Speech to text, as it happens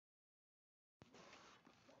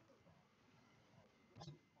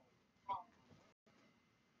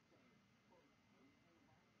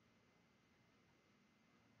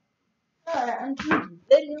Sorry, I'm doing a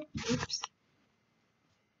video. Oops.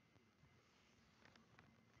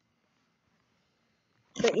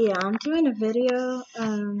 But yeah, I'm doing a video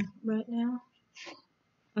right now.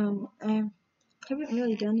 I haven't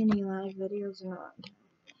really done any live videos in a long time.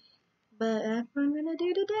 But that's what I'm gonna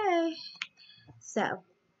do today. So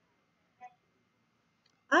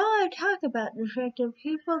I want to talk about the fact that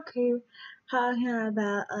people keep talking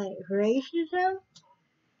about like racism,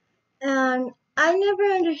 and I never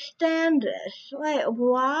understand this. Like,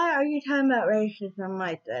 why are you talking about racism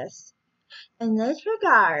like this? In this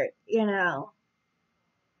regard,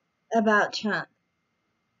 about Trump,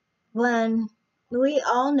 when we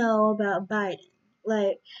all know about Biden.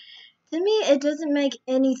 Like, to me, it doesn't make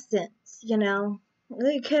any sense,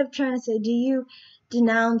 They kept trying to say, do you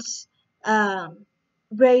denounce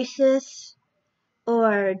racists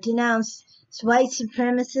or denounce white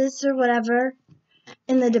supremacists or whatever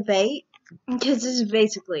in the debate? Because this is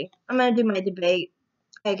basically, I'm going to do my debate,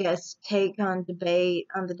 I guess, take on debate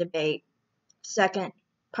on the debate, second,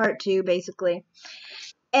 part 2, basically.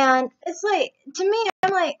 And it's like, to me,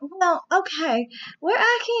 I'm like, well, okay, we're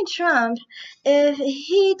asking Trump if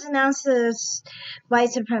he denounces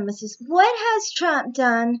white supremacists. What has Trump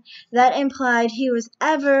done that implied he was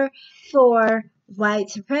ever for white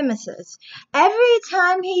supremacists? Every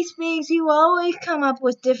time he speaks, he will always come up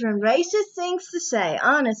with different racist things to say,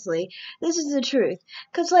 honestly. This is the truth.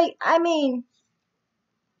 Because,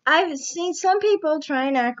 I've seen some people try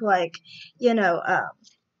and act like,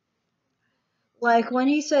 like when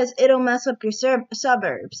he says it'll mess up your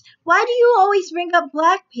suburbs. Why do you always bring up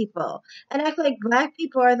black people and act like black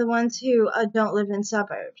people are the ones who don't live in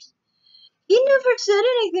suburbs? He never said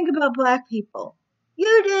anything about black people.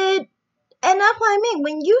 You did. And that's what I mean.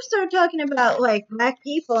 When you start talking about like black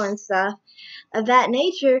people and stuff of that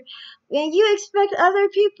nature, and you expect other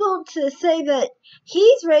people to say that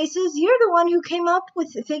he's racist, you're the one who came up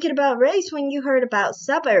with thinking about race when you heard about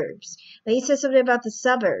suburbs. When he said something about the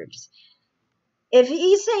suburbs. If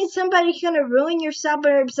he's saying somebody's going to ruin your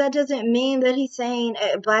suburbs, that doesn't mean that he's saying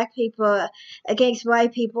black people against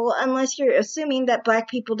white people, unless you're assuming that black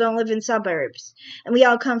people don't live in suburbs and we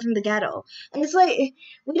all come from the ghetto. And it's like,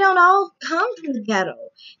 we don't all come from the ghetto.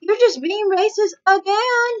 You're just being racist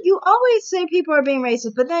again. You always say people are being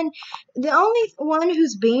racist, but then the only one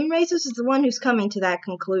who's being racist is the one who's coming to that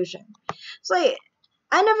conclusion. It's like,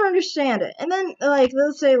 I never understand it. And then, like,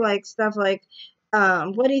 they'll say, like, stuff like,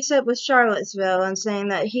 what he said with Charlottesville and saying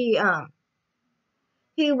that he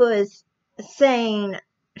was saying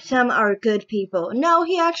some are good people. No,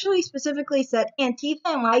 he actually specifically said Antifa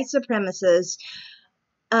and white supremacists.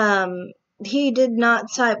 He did not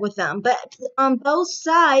side with them, but on both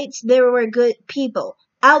sides there were good people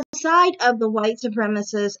outside of the white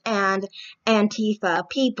supremacists and Antifa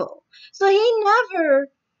people. So he never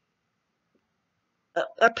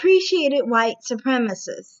appreciated white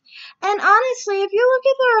supremacists. And honestly, if you look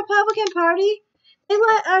at the Republican Party, they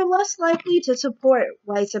are less likely to support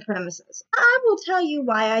white supremacists. I will tell you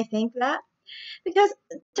why I think that. Because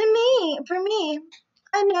for me,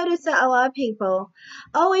 I noticed that a lot of people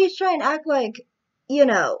always try and act like,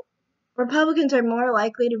 Republicans are more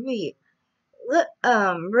likely to be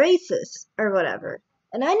racist or whatever.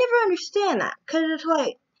 And I never understand that. Because it's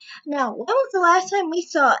like, now, when was the last time we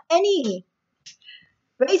saw any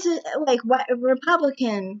racist, like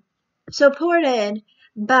Republican supported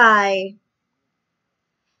by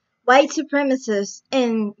white supremacists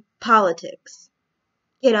in politics?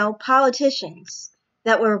 Politicians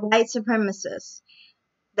that were white supremacists,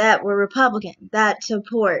 that were Republican, that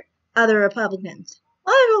support other Republicans.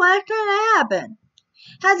 When was the last time that happened?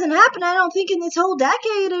 Hasn't happened, I don't think, in this whole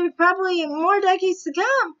decade, or probably more decades to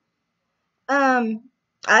come.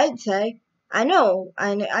 I'd say. I know,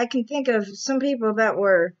 I can think of some people that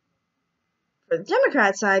were for the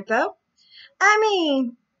Democrat side, though. I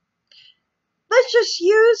mean, let's just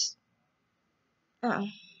use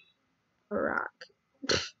Barack.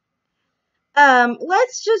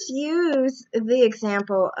 Let's just use the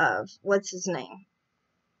example of what's his name?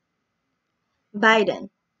 Biden.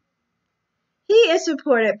 He is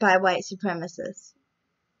supported by white supremacists,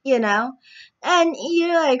 and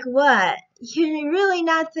you're like, what? You're really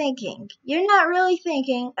not thinking. You're not really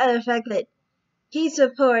thinking of the fact that he's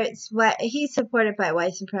supported by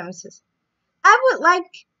white supremacists. I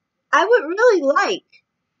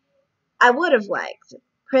would have liked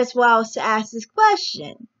Chris Wallace to ask this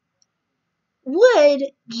question. Would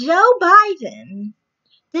Joe Biden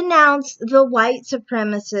denounce the white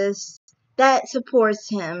supremacists that supports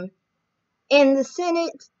him in the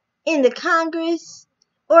Senate, in the Congress,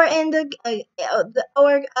 or in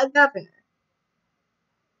or a governor?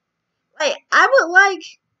 Like, I would like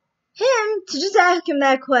him to just ask him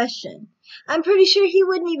that question. I'm pretty sure he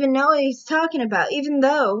wouldn't even know what he's talking about, even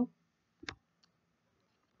though,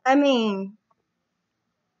 I mean,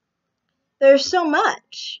 there's so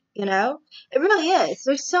much, you know? It really is.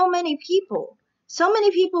 There's so many people. So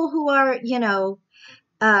many people who are,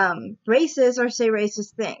 racist or say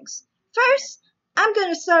racist things. First, I'm going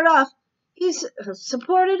to start off. He's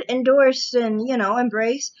supported, endorsed, and,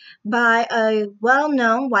 embraced by a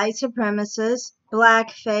well-known white supremacist,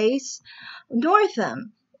 blackface,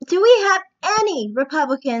 Northam. Do we have any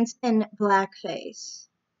Republicans in blackface?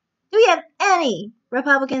 Do we have any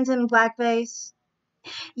Republicans in blackface?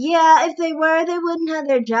 Yeah, if they were, they wouldn't have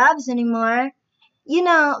their jobs anymore. This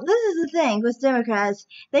is the thing with Democrats.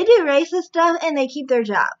 They do racist stuff and they keep their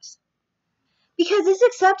jobs. Because it's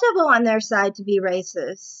acceptable on their side to be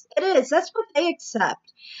racist. It is. That's what they accept.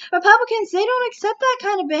 Republicans, they don't accept that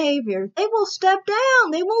kind of behavior. They will step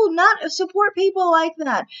down. They will not support people like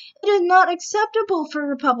that. It is not acceptable for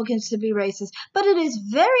Republicans to be racist, but it is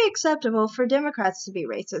very acceptable for Democrats to be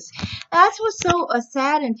racist. That's what's so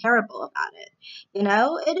sad and terrible about it.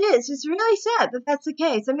 It is. It's really sad that that's the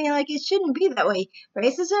case. I mean, it shouldn't be that way.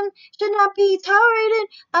 Racism should not be tolerated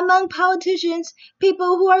among politicians,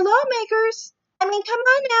 people who are lawmakers. I mean, come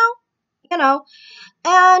on now,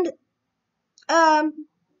 and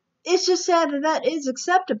it's just sad that that is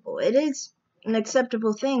acceptable. It is an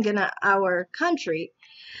acceptable thing in our country,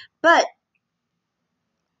 but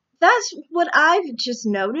that's what I've just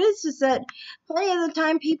noticed is that plenty of the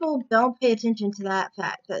time people don't pay attention to that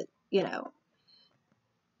fact that,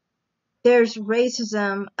 there's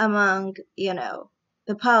racism among,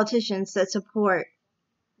 the politicians that support,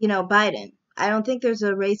 Biden. I don't think there's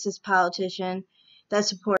a racist politician that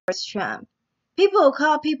supports Trump. People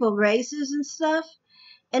call people racist and stuff,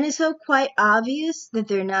 and it's so quite obvious that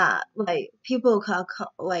they're not. Like, people call,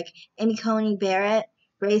 Amy Coney Barrett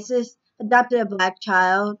racist, adopted a black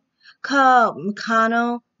child, call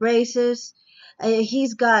McConnell racist.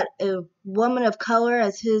 He's got a woman of color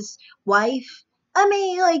as his wife. I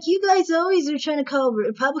mean, you guys always are trying to call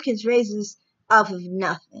Republicans racist off of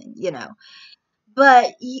nothing,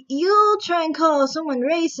 But you'll try and call someone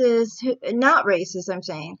racist, not racist, I'm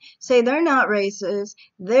saying. Say they're not racist,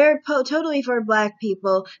 they're totally for black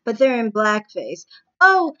people, but they're in blackface.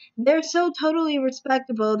 Oh, they're so totally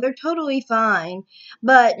respectable, they're totally fine,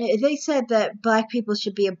 but they said that black people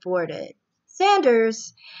should be aborted.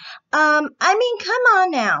 Sanders, I mean, come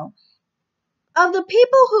on now. Of the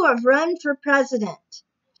people who have run for president,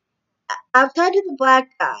 outside of the black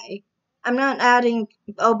guy, I'm not adding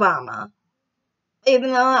Obama,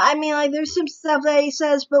 even though, I mean, there's some stuff that he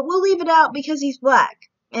says, but we'll leave it out because he's black.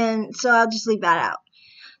 And so I'll just leave that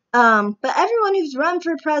out. But everyone who's run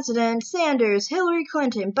for president, Sanders, Hillary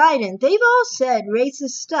Clinton, Biden, they've all said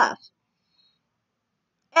racist stuff.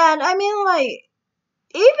 And I mean,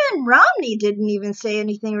 even Romney didn't even say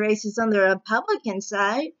anything racist on the Republican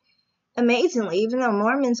side. Amazingly, even though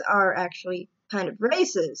Mormons are actually kind of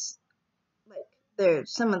racist.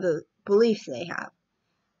 Some of the beliefs they have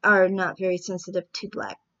are not very sensitive to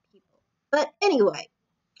black people. But anyway,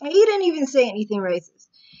 he didn't even say anything racist.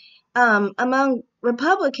 Among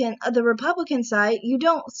the Republican side, you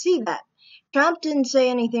don't see that. Trump didn't say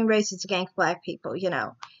anything racist against black people,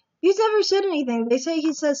 He's never said anything. They say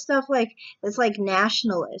he says stuff it's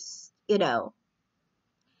nationalist,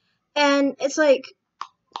 And it's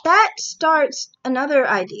that starts another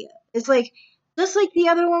idea. It's just like the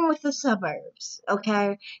other one with the suburbs,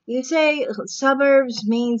 okay? You say suburbs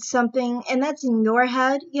means something, and that's in your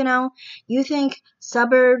head, You think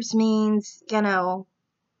suburbs means,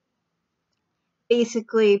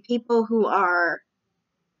 basically people who are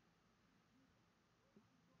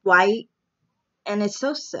white, and it's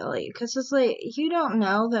so silly, because it's you don't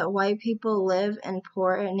know that white people live in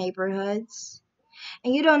poor neighborhoods,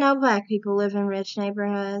 and you don't know black people live in rich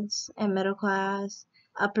neighborhoods, and middle class,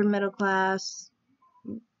 upper middle class,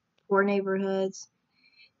 poor neighborhoods.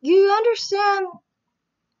 You understand,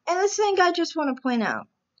 and this thing I just want to point out,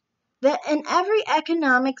 that in every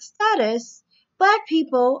economic status, black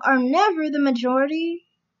people are never the majority.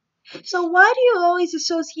 So why do you always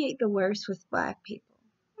associate the worst with black people?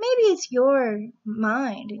 Maybe it's your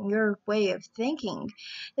mind and your way of thinking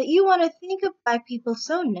that you want to think of black people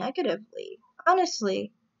so negatively.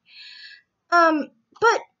 Honestly.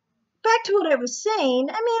 But back to what I was saying,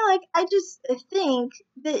 I mean, I just think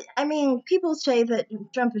that, I mean, people say that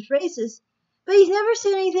Trump is racist, but he's never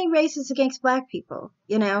said anything racist against black people,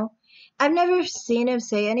 I've never seen him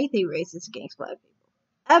say anything racist against black people.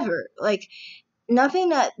 Ever. Nothing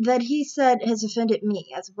that he said has offended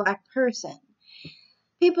me as a black person.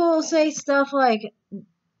 People will say stuff like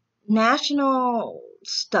national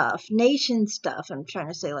stuff, nation stuff, I'm trying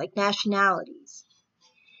to say, like nationalities.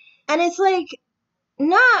 And it's like,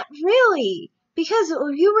 not really. Because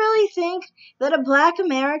if you really think that a black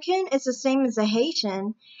American is the same as a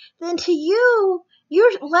Haitian, then to you,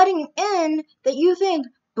 you're letting in that you think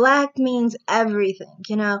black means everything.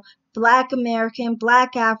 You know, black American,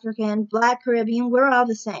 black African, black Caribbean, we're all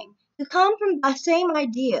the same. You come from the same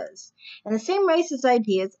ideas and the same racist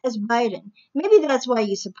ideas as Biden. Maybe that's why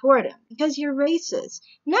you support him, because you're racist,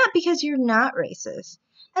 not because you're not racist.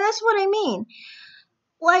 And that's what I mean.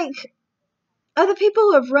 Like, other people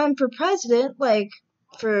who have run for president, like,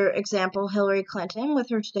 for example, Hillary Clinton with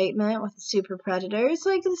her statement with the super predators,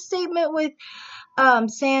 like the statement with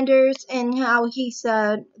Sanders and how he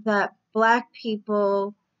said that black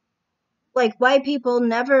people, like white people,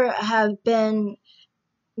 never have been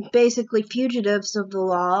basically fugitives of the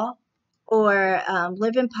law or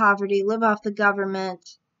live in poverty, live off the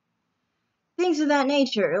government, things of that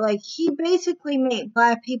nature. Like, he basically made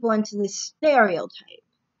black people into this stereotype.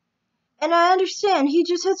 And I understand he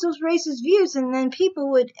just has those racist views, and then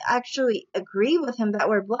people would actually agree with him that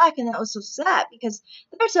we're black, and that was so sad because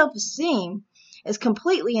their self-esteem is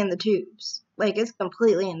completely in the tubes. Like, it's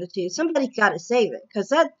completely in the tubes. Somebody's got to save it,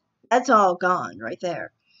 because that's all gone right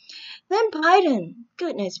there. Then Biden,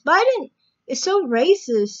 goodness, Biden is so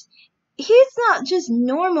racist. He's not just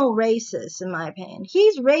normal racist, in my opinion.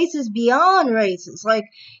 He's racist beyond racist. Like,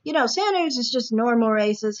 you know, Sanders is just normal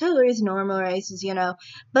racist. Hillary's normal racist, you know.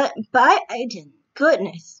 But Biden,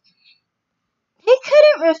 goodness, he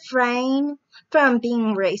couldn't refrain from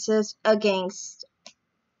being racist against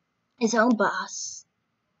his own boss.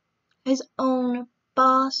 His own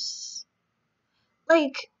boss.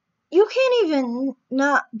 Like, you can't even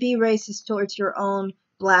not be racist towards your own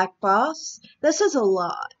black boss. That says a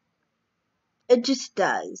lot. It just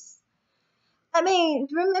does. I mean,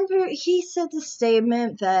 remember, he said the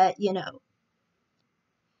statement that, you know,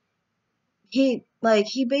 he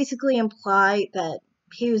basically implied that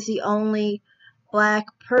he was the only black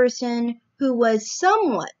person who was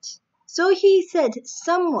somewhat. So he said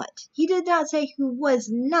somewhat. He did not say who was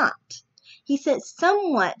not. He said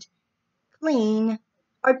somewhat clean,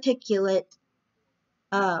 articulate,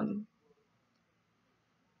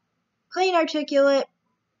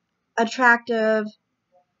 attractive,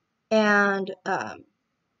 and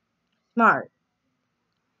smart.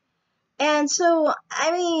 And so,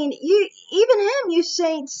 I mean, you're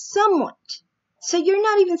saying somewhat. So you're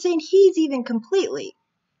not even saying he's even completely.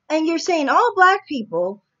 And you're saying all black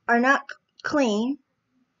people are not clean,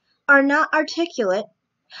 are not articulate,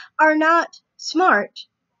 are not smart,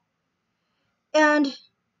 and,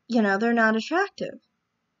 you know, they're not attractive.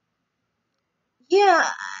 Yeah,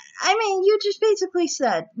 I mean, you just basically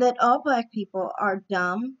said that all black people are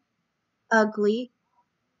dumb, ugly,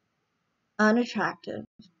 unattractive,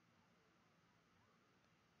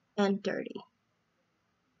 and dirty.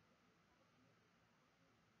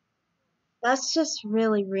 That's just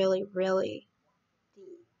really, really, really,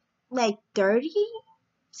 like, dirty?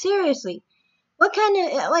 Seriously. What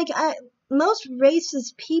kind of, like, most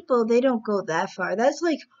racist people, they don't go that far. That's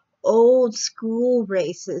like old school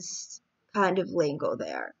racist kind of lingo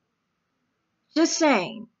there. Just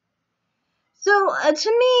saying. So, to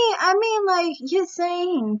me, I mean, like, you're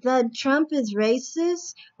saying that Trump is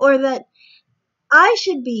racist, or that I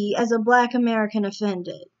should be, as a black American,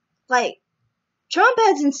 offended. Like, Trump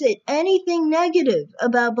hasn't said anything negative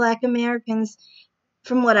about black Americans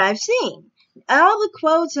from what I've seen. All the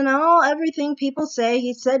quotes and everything people say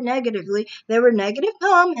he said negatively, they were negative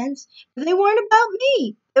comments, but they weren't about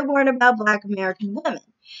me. They weren't about black American women.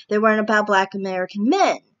 They weren't about black American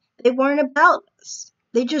men. They weren't about us.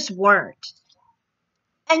 They just weren't.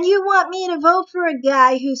 And you want me to vote for a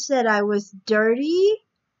guy who said I was dirty,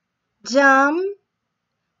 dumb,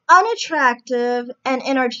 unattractive, and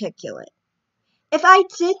inarticulate. If I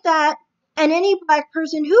did that, and any black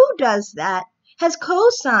person who does that has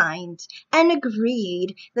co-signed and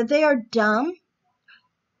agreed that they are dumb,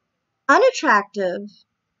 unattractive,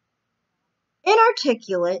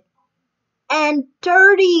 inarticulate, and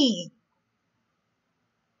dirty.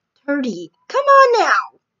 Dirty. Come on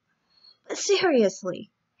now. But seriously.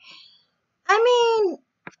 I mean,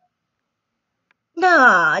 no.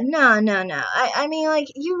 I mean, like,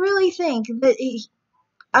 you really think that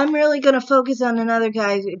I'm really going to focus on another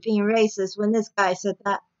guy being racist when this guy said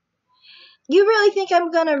that? You really think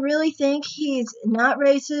I'm going to really think he's not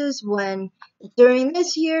racist when during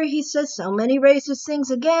this year he says so many racist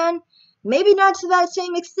things again? Maybe not to that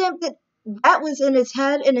same extent that was in his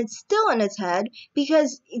head, and it's still in his head,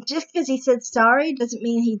 because just because he said sorry doesn't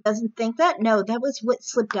mean he doesn't think that. No, that was what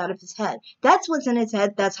slipped out of his head. That's what's in his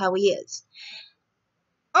head. That's how he is.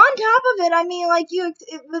 On top of it, I mean, like,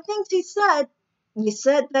 the things he said, you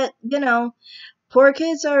said that, poor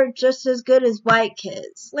kids are just as good as white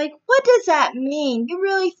kids. Like, what does that mean? You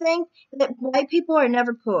really think that white people are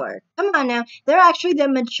never poor? Come on now. They're actually the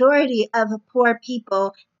majority of poor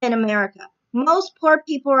people in America. Most poor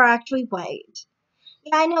people are actually white.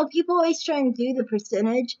 Yeah, I know people always try and do the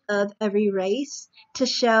percentage of every race to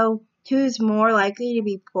show who's more likely to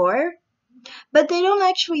be poor, but they don't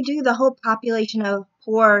actually do the whole population of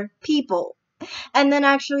poor people and then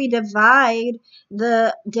actually divide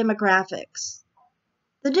the demographics.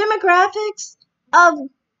 The demographics of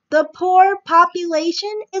the poor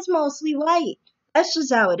population is mostly white. That's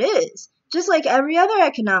just how it is. Just like every other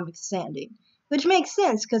economic standing. Which makes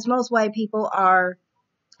sense because most most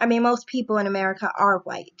people in America are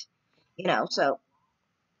white. So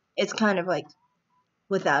it's kind of like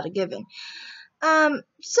without a given. To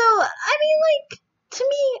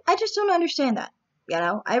me, I just don't understand that.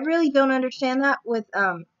 I really don't understand that with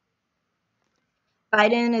Biden.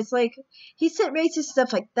 It's like he said racist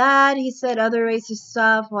stuff like that. He said other racist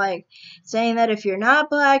stuff like saying that if you're not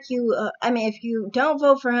black, if you don't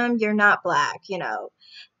vote for him, you're not black.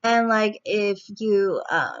 And like if you're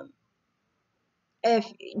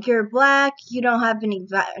black, you don't have any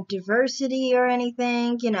diversity or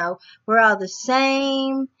anything. We're all the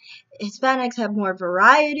same. Hispanics have more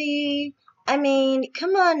variety. I mean,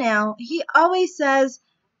 come on now. He always says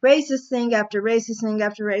racist thing after racist thing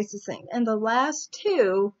after racist thing. And the last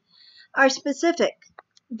two are specific.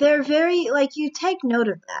 They're very, like, you take note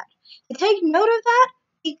of that. You take note of that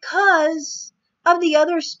because of the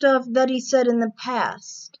other stuff that he said in the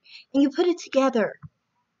past. And you put it together.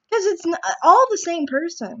 Because it's all the same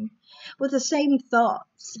person with the same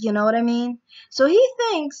thoughts. You know what I mean? So he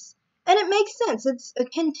thinks, and it makes sense, it's a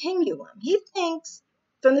continuum. He thinks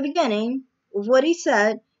from the beginning of what he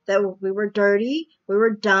said that we were dirty, we were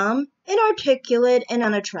dumb, inarticulate, and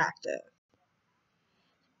unattractive.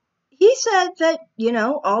 He said that,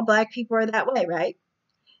 all black people are that way, right?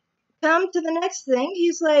 Come to the next thing,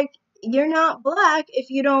 he's like, you're not black if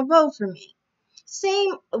you don't vote for me.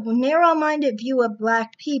 Same narrow-minded view of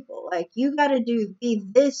black people. Like, you gotta be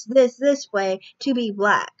this way to be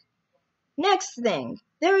black. Next thing,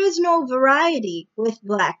 there is no variety with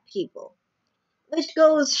black people. Which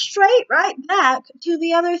goes straight right back to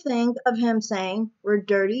the other thing of him saying we're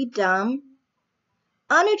dirty, dumb,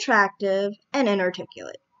 unattractive, and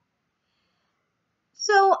inarticulate.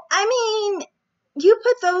 So, you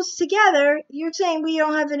put those together, you're saying we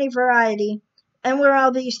don't have any variety. And we're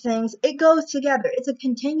all these things. It goes together. It's a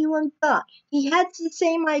continuum thought. He has the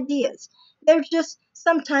same ideas. They're just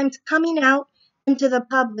sometimes coming out into the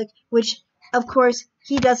public, which, of course,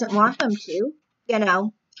 he doesn't want them to.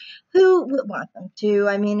 Who would want them to?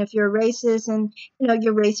 I mean, if you're racist and,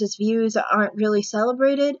 your racist views aren't really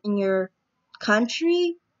celebrated in your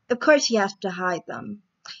country, of course you have to hide them.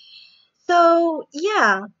 So,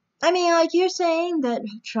 yeah. Like you're saying that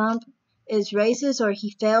Trump is racist or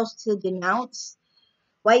he fails to denounce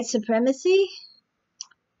white supremacy,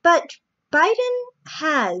 but Biden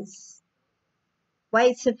has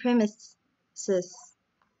white supremacist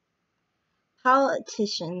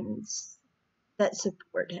politicians that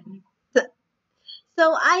support him. So,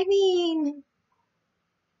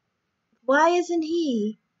 why isn't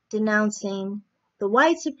he denouncing the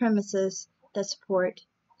white supremacists that support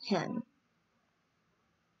him?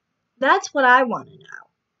 That's what I want to know.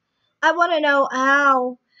 I want to know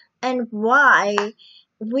how and why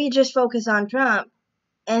we just focus on Trump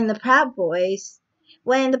and the Proud Boys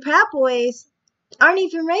when the Proud Boys aren't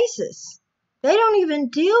even racist. They're not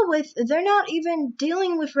even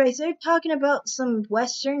dealing with race. They're talking about some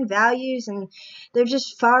Western values and they're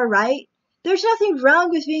just far right. There's nothing wrong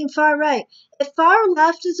with being far right. If far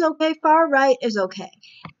left is okay, far right is okay.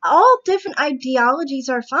 All different ideologies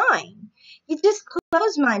are fine. You just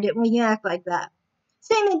close-minded when you act like that.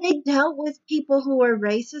 Saying that they dealt with people who were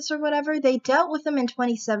racist or whatever, they dealt with them in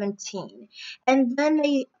 2017. And then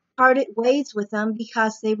they parted ways with them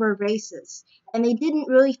because they were racist. And they didn't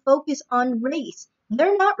really focus on race.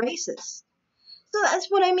 They're not racist. So that's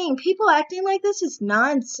what I mean. People acting like this is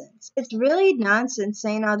nonsense. It's really nonsense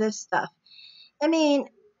saying all this stuff.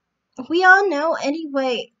 We all know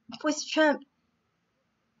anyway, with Trump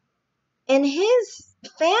and his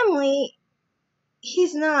family,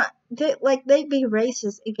 he's not, they'd be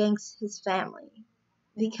racist against his family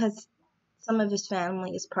because some of his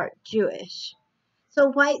family is part Jewish. So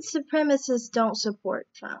white supremacists don't support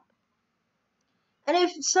Trump. And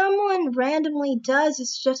if someone randomly does,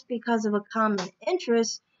 it's just because of a common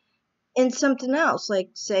interest in something else.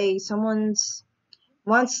 Like, say, someone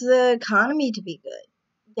wants the economy to be good.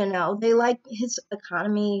 You know, they like his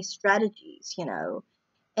economy strategies, you know,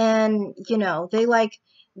 and, you know, they like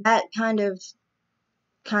that that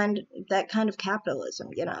kind of capitalism,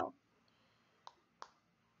 you know.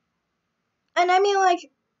 And I mean, like,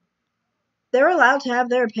 they're allowed to have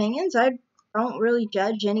their opinions. I don't really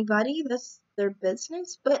judge anybody. That's their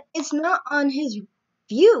business. But it's not on his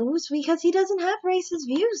views because he doesn't have racist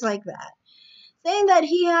views like that. Saying that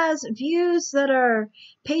he has views that are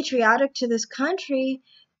patriotic to this country,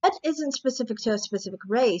 that isn't specific to a specific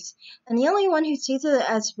race. And the only one who sees it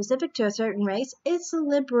as specific to a certain race is the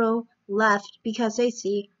liberal left because they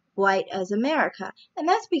see white as America. And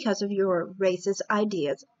that's because of your racist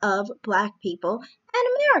ideas of black people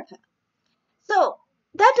and America. So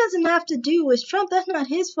that doesn't have to do with Trump. That's not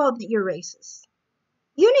his fault that you're racist.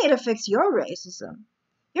 You need to fix your racism.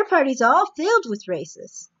 Your party's all filled with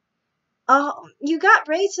racists. You got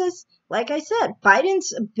racists, like I said,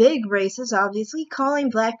 Biden's a big racist, obviously, calling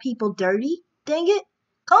black people dirty. Dang it.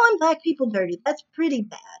 Calling black people dirty, that's pretty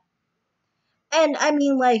bad. And I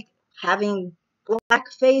mean, like, having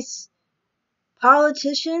blackface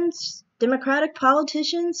politicians, Democratic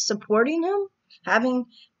politicians supporting him, having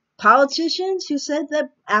politicians who said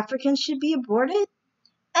that Africans should be aborted.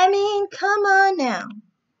 I mean, come on now.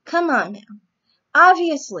 Come on now.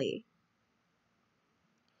 Obviously,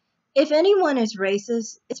 if anyone is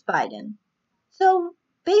racist, it's Biden. So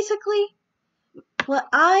basically, what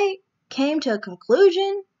I came to a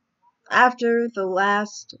conclusion after the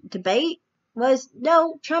last debate was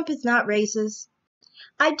no, Trump is not racist.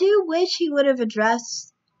 I do wish he would have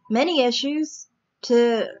addressed many issues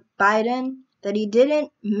to Biden that he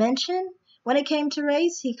didn't mention when it came to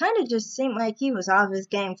race. He kind of just seemed like he was off his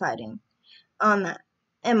game fighting on that,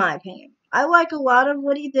 in my opinion. I like a lot of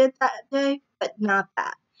what he did that day, but not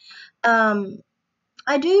that.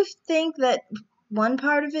 I do think that one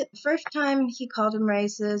part of it, the first time he called him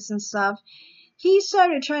racist and stuff, he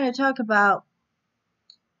started trying to talk about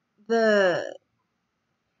the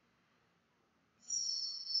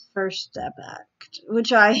First Step Act,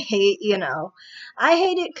 which I hate, you know. I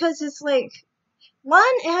hate it because it's like, one,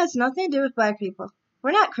 it has nothing to do with black people.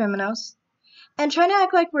 We're not criminals. And trying to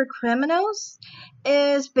act like we're criminals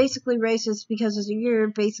is basically racist because you're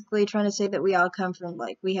basically trying to say that we all come from,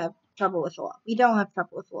 like, we have trouble with the law. We don't have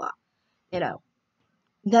trouble with the law, you know.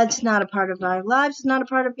 That's not a part of our lives. It's not a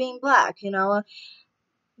part of being black, you know.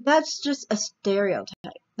 That's just a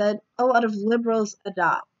stereotype that a lot of liberals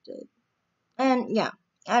adopted. And yeah,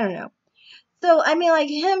 I don't know. So, I mean, like,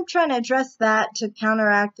 him trying to address that to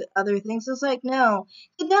counteract other things is like, no.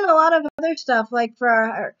 He's done a lot of other stuff, like for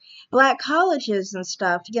our black colleges and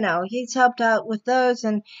stuff. You know, he's helped out with those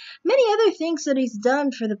and many other things that he's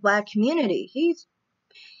done for the black community. He's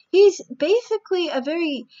basically he's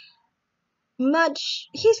very much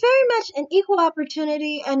an equal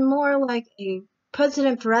opportunity and more like a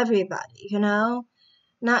president for everybody, you know?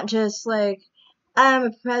 Not just like, I'm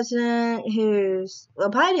a president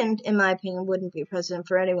well, Biden, in my opinion, wouldn't be a president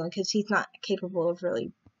for anyone because he's not capable of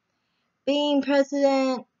really being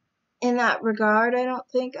president in that regard. I don't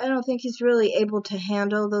think he's really able to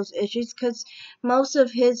handle those issues because most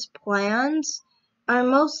of his plans are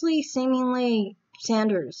mostly seemingly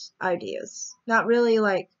Sanders ideas. Not really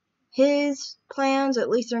like his plans, at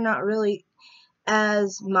least they're not really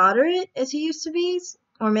as moderate as he used to be.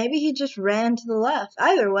 Or maybe he just ran to the left.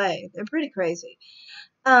 Either way, they're pretty crazy.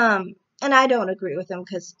 And I don't agree with them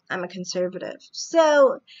because I'm a conservative.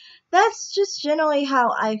 So that's just generally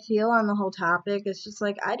how I feel on the whole topic. It's just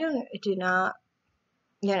like I do not,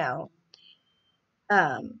 you know,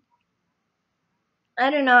 I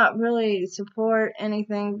do not really support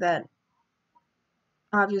anything that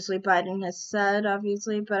obviously Biden has said,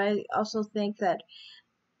 obviously, but I also think that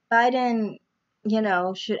Biden, you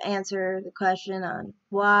know, should answer the question on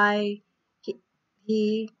why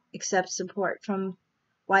he accepts support from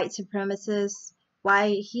white supremacists, why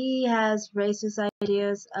he has racist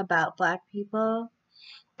ideas about black people,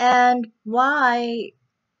 and why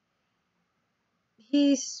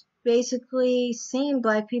he's basically seen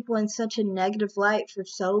black people in such a negative light for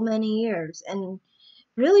so many years and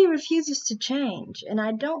really refuses to change. And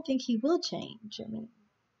I don't think he will change. I mean,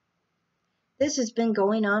 this has been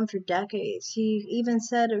going on for decades. He even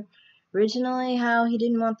said originally how he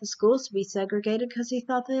didn't want the schools to be segregated because he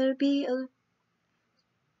thought that it would be a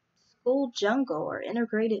school jungle or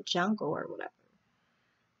integrated jungle or whatever.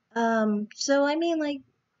 So I mean, like,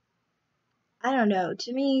 I don't know.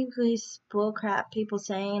 To me, these bullcrap people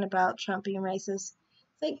saying about Trump being racist, it's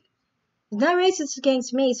like, he's not racist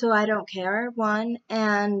against me, so I don't care, one.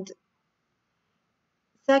 And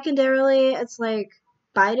secondarily, it's like,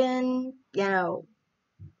 Biden, you know,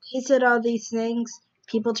 he said all these things.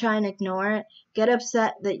 people try and ignore it, get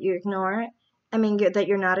upset that you ignore it. I mean, that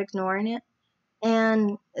you're not ignoring it.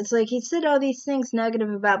 And it's like he said all these things negative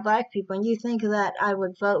about black people, and you think that I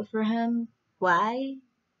would vote for him? Why?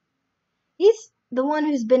 He's the one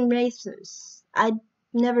who's been racist. I've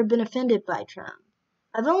never been offended by Trump.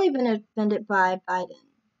 I've only been offended by Biden.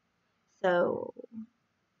 So,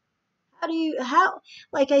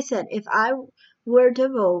 like I said, if I were to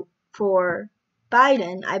vote for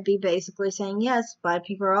Biden, I'd be basically saying, yes, black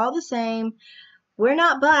people are all the same. We're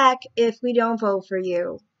not black if we don't vote for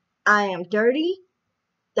you. I am dirty,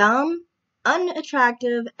 dumb,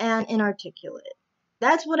 unattractive, and inarticulate.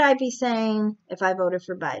 That's what I'd be saying if I voted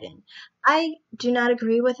for Biden. I do not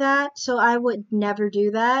agree with that, so I would never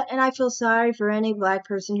do that. And I feel sorry for any black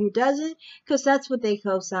person who does it, because that's what they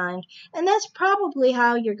co-signed. And that's probably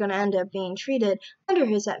how you're going to end up being treated under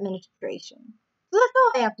his administration. So that's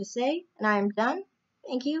all I have to say, and I am done.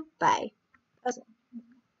 Thank you. Bye.